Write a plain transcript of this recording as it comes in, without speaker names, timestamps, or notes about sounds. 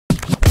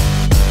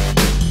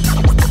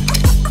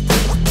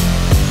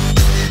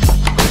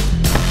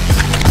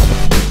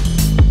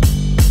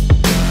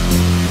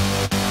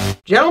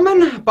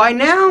Gentlemen, by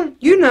now,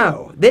 you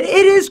know that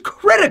it is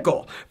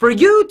critical for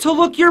you to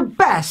look your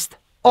best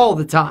all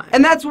the time.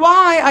 And that's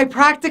why I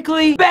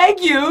practically beg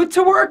you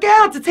to work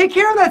out, to take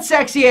care of that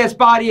sexy ass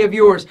body of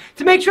yours,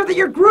 to make sure that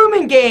your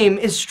grooming game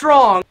is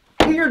strong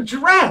and you're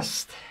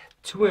dressed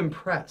to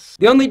impress.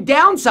 The only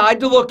downside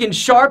to looking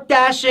sharp,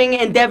 dashing,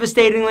 and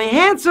devastatingly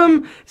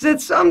handsome is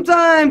that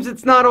sometimes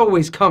it's not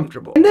always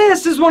comfortable. And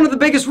this is one of the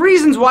biggest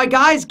reasons why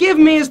guys give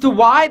me as to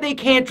why they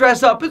can't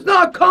dress up. It's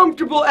not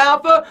comfortable,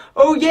 Alpha.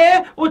 Oh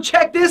yeah? Well,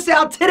 check this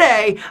out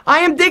today. I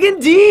am digging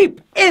deep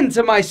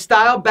into my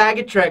style bag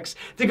of tricks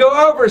to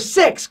go over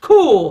 6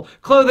 cool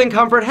clothing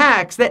comfort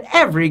hacks that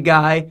every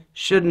guy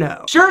should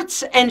know.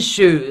 Shirts and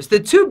shoes, the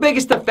 2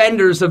 biggest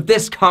offenders of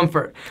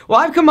discomfort. Well,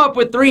 I've come up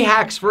with 3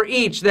 hacks for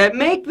each that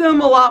make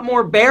them a lot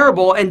more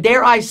bearable and,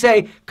 dare I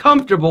say,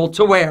 comfortable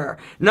to wear.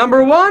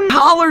 Number 1,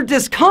 collar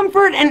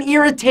discomfort and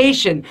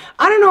irritation.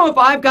 I don't know if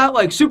I've got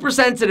like super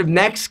sensitive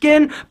neck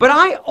skin, but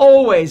I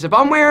always, if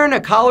I'm wearing a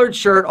collared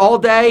shirt all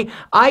day,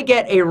 I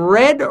get a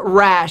red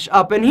rash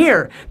up in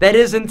here. That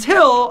is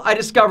until I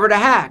discovered a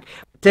hack.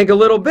 Take a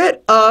little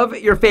bit of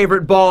your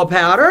favorite ball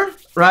powder,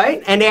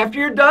 right? And after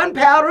you're done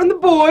powdering the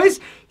boys,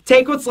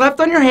 take what's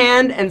left on your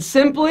hand and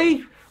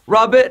simply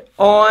rub it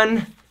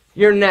on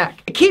your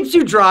neck. It keeps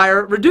you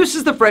drier,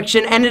 reduces the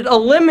friction, and it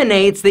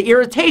eliminates the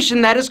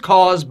irritation that is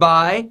caused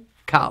by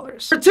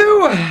collars. Number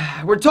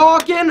 2, we're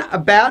talking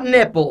about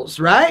nipples,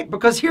 right?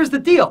 Because here's the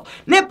deal.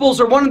 Nipples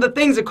are one of the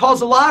things that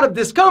cause a lot of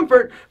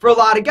discomfort for a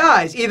lot of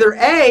guys. Either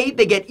A,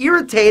 they get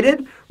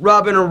irritated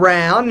rubbing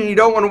around and you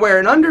don't want to wear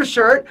an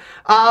undershirt.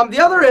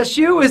 The other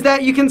issue is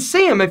that you can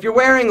see them. If you're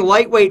wearing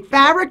lightweight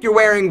fabric, you're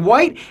wearing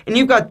white, and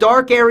you've got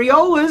dark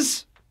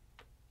areolas,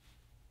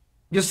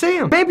 you'll see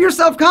them. Maybe you're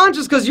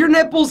self-conscious because your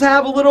nipples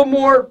have a little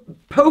more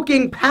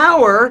poking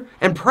power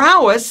and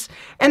prowess,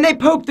 and they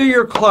poke through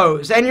your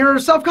clothes, and you're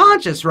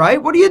self-conscious,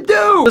 right? What do you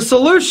do? The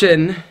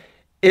solution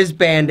is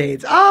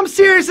Band-Aids. I'm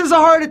serious as a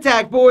heart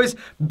attack, boys.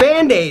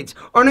 Band-Aids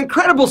are an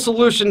incredible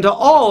solution to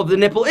all of the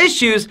nipple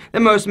issues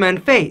that most men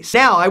face.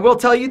 Now, I will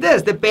tell you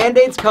this, that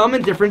Band-Aids come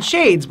in different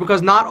shades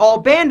because not all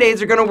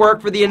Band-Aids are going to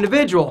work for the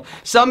individual.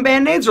 Some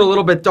Band-Aids are a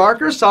little bit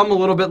darker, some a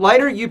little bit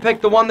lighter. You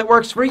pick the one that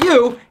works for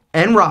you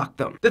and rock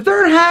them. The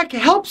 3rd hack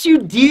helps you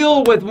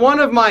deal with one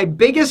of my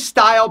biggest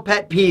style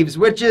pet peeves,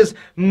 which is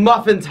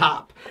muffin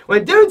top.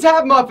 When dudes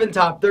have muffin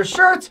top, their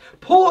shirts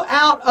pull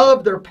out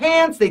of their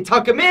pants, they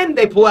tuck them in,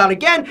 they pull out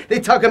again, they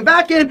tuck them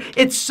back in.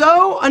 It's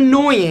so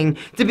annoying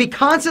to be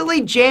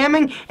constantly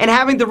jamming and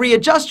having to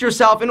readjust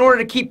yourself in order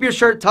to keep your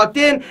shirt tucked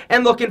in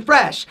and looking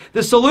fresh.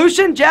 The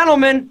solution,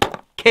 gentlemen,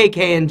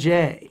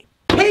 KK&J.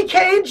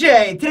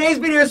 KK&J, today's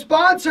video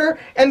sponsor,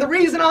 and the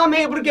reason I'm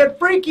able to get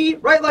freaky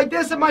right like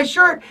this and my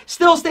shirt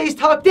still stays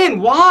tucked in.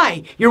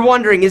 Why? You're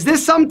wondering, is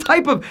this some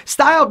type of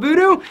style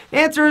voodoo? The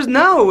answer is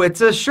no.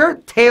 It's a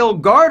shirt tail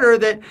garter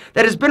that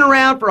has been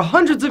around for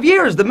hundreds of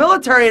years. The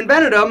military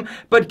invented them,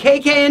 but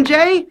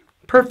KK&J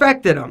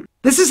perfected them.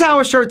 This is how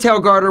a shirt tail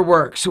garter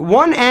works.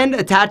 One end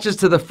attaches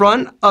to the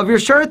front of your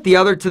shirt, the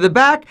other to the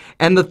back,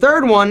 and the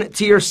third one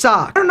to your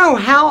sock. I don't know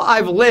how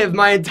I've lived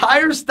my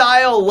entire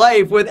style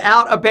life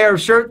without a pair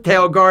of shirt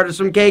tail garters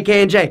from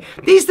KK&J.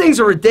 These things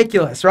are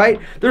ridiculous, right?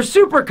 They're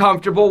super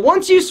comfortable.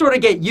 Once you sort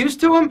of get used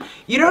to them,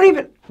 you don't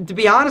even, to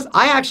be honest,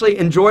 I actually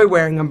enjoy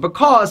wearing them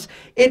because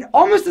it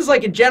almost is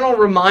like a gentle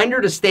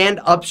reminder to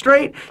stand up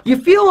straight. You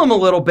feel them a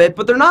little bit,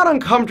 but they're not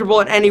uncomfortable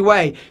in any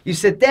way. You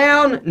sit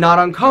down, not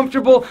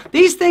uncomfortable.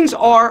 These things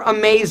are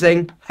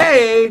amazing.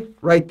 Hey,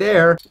 right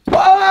there.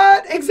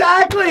 What?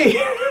 Exactly.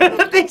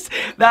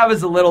 That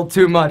was a little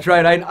too much,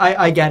 right?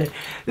 I get it.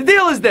 The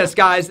deal is this,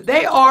 guys.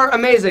 They are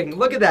amazing.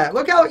 Look at that.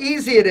 Look how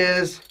easy it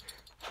is.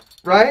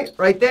 Right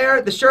there,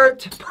 the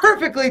shirt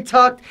perfectly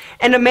tucked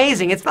and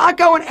amazing. It's not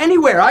going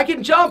anywhere. I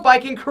can jump, I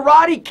can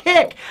karate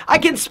kick, I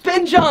can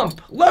spin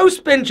jump, low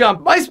spin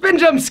jump. My spin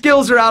jump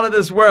skills are out of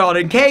this world,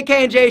 and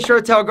KK&J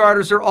shirt tail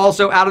garters are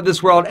also out of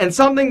this world, and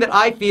something that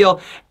I feel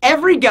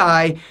every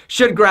guy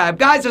should grab.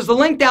 Guys, there's a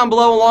link down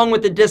below along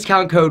with the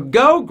discount code.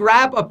 Go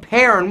grab a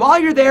pair, and while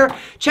you're there,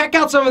 check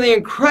out some of the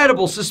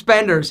incredible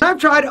suspenders. I've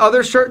tried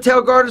other shirt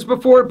tail garters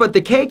before, but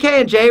the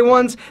KK&J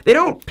ones, they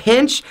don't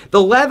pinch.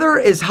 The leather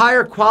is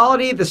higher quality.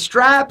 The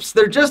straps,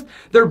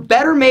 they're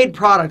better made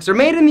products. They're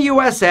made in the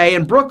USA,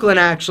 in Brooklyn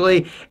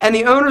actually, and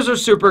the owners are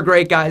super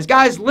great guys.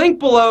 Guys, link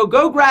below,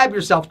 go grab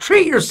yourself,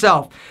 treat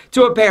yourself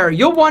to a pair.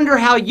 You'll wonder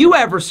how you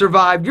ever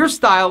survived your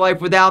style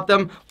life without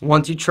them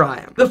once you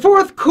try them. The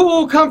 4th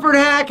cool comfort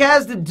hack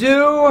has to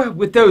do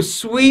with those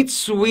sweet,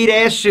 sweet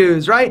ass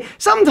shoes, right?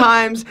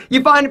 Sometimes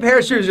you find a pair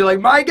of shoes, you're like,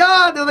 my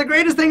God, they're the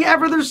greatest thing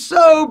ever. They're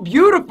so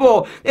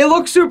beautiful. They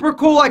look super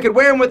cool. I could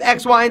wear them with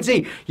X, Y, and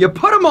Z. You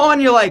put them on,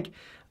 you're like,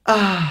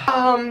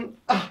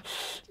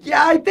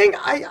 yeah, I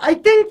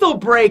think they'll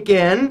break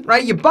in,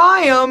 right? You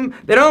buy them,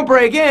 they don't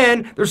break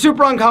in, they're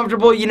super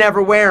uncomfortable, you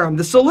never wear them.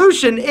 The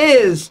solution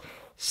is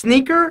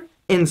sneaker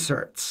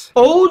inserts.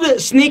 Old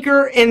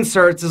sneaker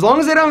inserts, as long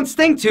as they don't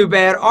stink too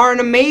bad, are an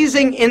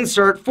amazing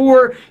insert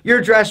for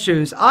your dress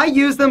shoes. I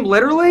use them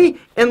literally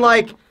in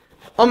like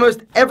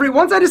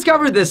once I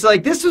discovered this,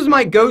 like, this was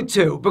my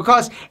go-to,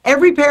 because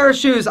every pair of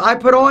shoes I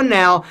put on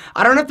now,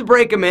 I don't have to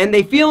break them in.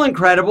 They feel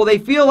incredible. They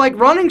feel like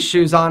running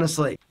shoes,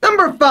 honestly.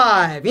 Number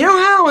 5, you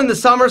know how in the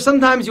summer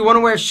sometimes you want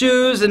to wear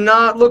shoes and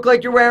not look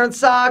like you're wearing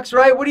socks,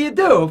 right? What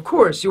do? Of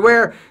course, you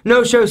wear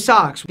no-show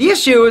socks. The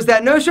issue is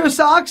that no-show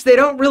socks, they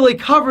don't really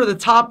cover the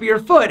top of your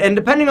foot, and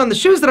depending on the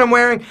shoes that I'm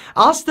wearing,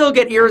 I'll still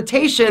get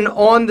irritation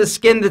on the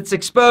skin that's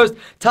exposed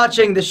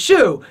touching the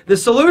shoe. The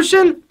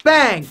solution?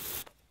 Bang!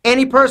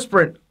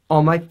 Antiperspirant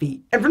on my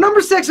feet. And for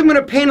number 6, I'm going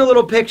to paint a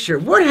little picture.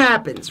 What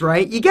happens,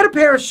 right? You get a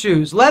pair of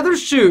shoes, leather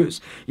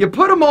shoes. You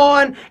put them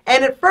on,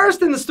 and at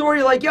first in the store,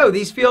 you're like, yo,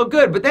 these feel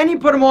good. But then you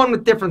put them on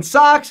with different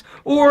socks,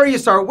 or you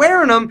start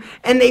wearing them,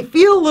 and they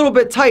feel a little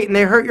bit tight, and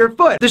they hurt your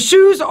foot. The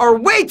shoes are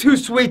way too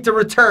sweet to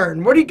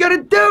return. What are you going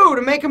to do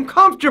to make them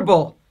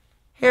comfortable?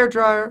 Hair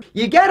dryer.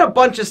 You get a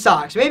bunch of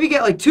socks. Maybe you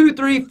get like 2,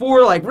 3,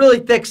 4 like really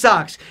thick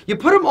socks. You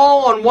put them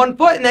all on one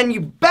foot and then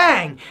you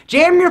bang,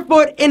 jam your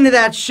foot into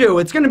that shoe.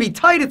 It's going to be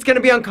tight, it's going to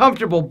be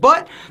uncomfortable,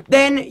 but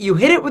then you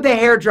hit it with a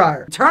hair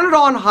dryer. Turn it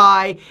on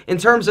high in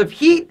terms of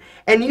heat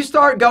and you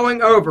start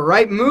going over,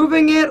 right?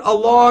 Moving it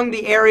along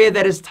the area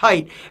that is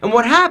tight. And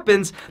what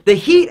happens, the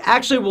heat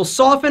actually will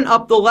soften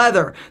up the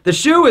leather. The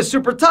shoe is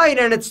super tight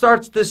and it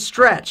starts to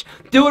stretch.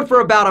 Do it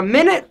for about a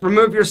minute,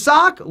 remove your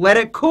sock, let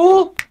it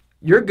cool.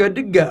 You're good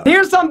to go.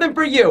 Here's something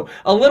for you,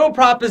 a little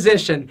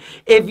proposition.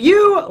 If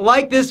you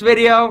like this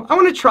video, I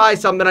want to try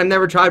something I've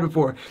never tried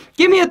before.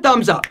 Give me a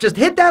thumbs up. Just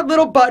hit that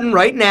little button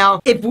right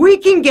now. If we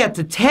can get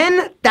to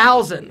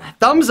 10,000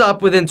 thumbs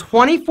up within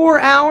 24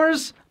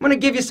 hours, I'm going to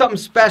give you something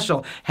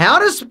special. How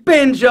to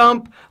spin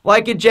jump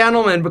like a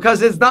gentleman,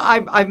 because it's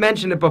not, I've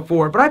mentioned it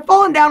before, but I've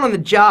fallen down on the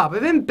job.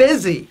 I've been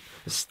busy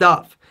with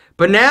stuff.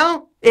 But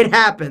now it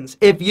happens.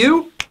 If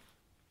you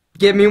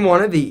give me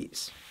one of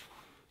these.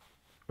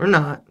 Or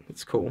not.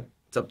 It's cool.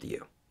 It's up to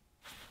you.